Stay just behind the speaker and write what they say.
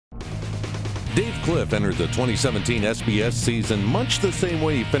Dave Cliff entered the 2017 SBS season much the same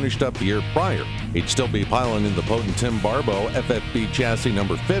way he finished up the year prior. He'd still be piloting the potent Tim Barbo FFB chassis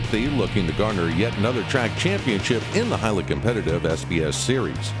number 50, looking to garner yet another track championship in the highly competitive SBS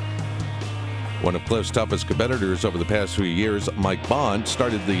series. One of Cliff's toughest competitors over the past few years, Mike Bond,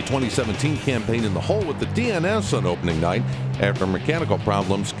 started the 2017 campaign in the hole with the DNS on opening night after mechanical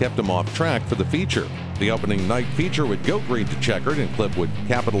problems kept him off track for the feature. The opening night feature would go green to checkered, and Cliff would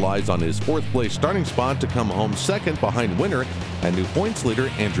capitalize on his fourth-place starting spot to come home second behind winner and new points leader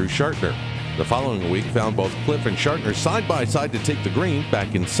Andrew Schartner. The following week found both Cliff and Schartner side by side to take the green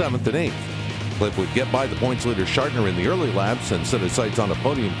back in 7th and 8th. Cliff would get by the points leader Schartner in the early laps and set his sights on a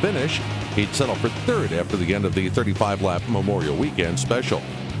podium finish. He'd settle for third after the end of the 35-lap Memorial Weekend special.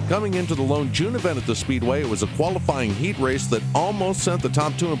 Coming into the lone June event at the Speedway, it was a qualifying heat race that almost sent the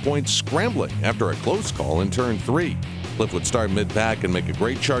top two in points scrambling after a close call in turn 3. Cliff would start mid-pack and make a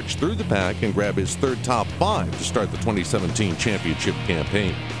great charge through the pack and grab his third top 5 to start the 2017 championship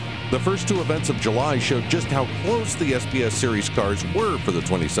campaign. The first two events of July showed just how close the SBS Series cars were for the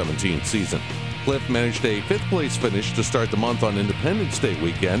 2017 season. Cliff managed a 5th place finish to start the month on Independence Day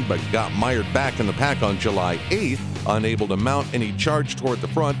weekend, but got mired back in the pack on July 8th, unable to mount any charge toward the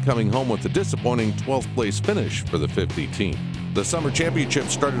front, coming home with a disappointing 12th place finish for the 50 team. The Summer Championship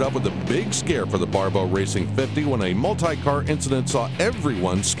started up with a big scare for the Barbo Racing 50 when a multi-car incident saw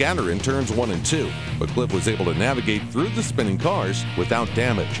everyone scatter in turns 1 and 2, but Cliff was able to navigate through the spinning cars without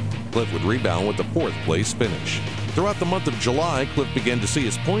damage. Cliff would rebound with a 4th place finish. Throughout the month of July, Cliff began to see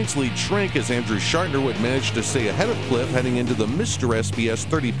his points lead shrink as Andrew Schartner would manage to stay ahead of Cliff heading into the Mr. SBS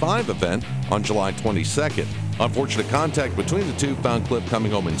 35 event on July 22nd. Unfortunate contact between the two found Cliff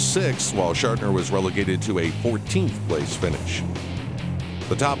coming home in 6th, while Schartner was relegated to a 14th place finish.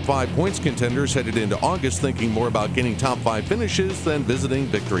 The top 5 points contenders headed into August thinking more about getting top 5 finishes than visiting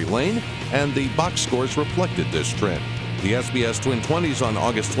victory lane, and the box scores reflected this trend. The SBS Twin 20s on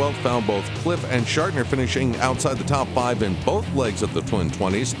August 12th found both Cliff and Schartner finishing outside the top 5 in both legs of the Twin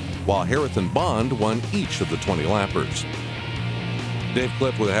 20s, while Harris and Bond won each of the 20 lappers. Dave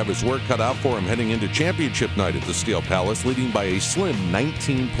Cliff would have his work cut out for him heading into championship night at the Steel Palace, leading by a slim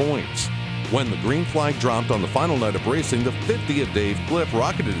 19 points. When the green flag dropped on the final night of racing, the 50 of Dave Cliff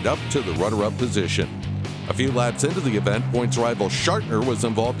rocketed it up to the runner-up position. A few laps into the event, points rival Schartner was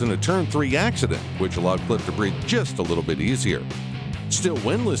involved in a turn 3 accident, which allowed Cliff to breathe just a little bit easier. Still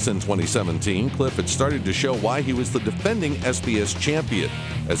winless in 2017, Cliff had started to show why he was the defending SBS champion,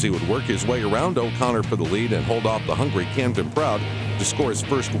 as he would work his way around O'Connor for the lead and hold off the hungry Camden Proud to score his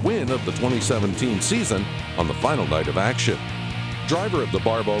first win of the 2017 season on the final night of action. Driver of the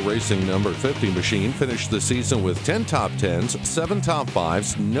Barbo Racing number 50 machine finished the season with 10 top 10s, 7 top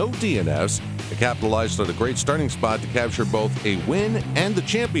 5s, no DNFs, and capitalized on a great starting spot to capture both a win and the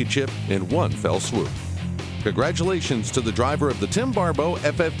championship in one fell swoop. Congratulations to the driver of the Tim Barbo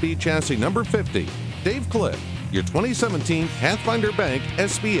FFB chassis number 50, Dave Cliff, your 2017 Pathfinder Bank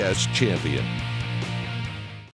SBS champion.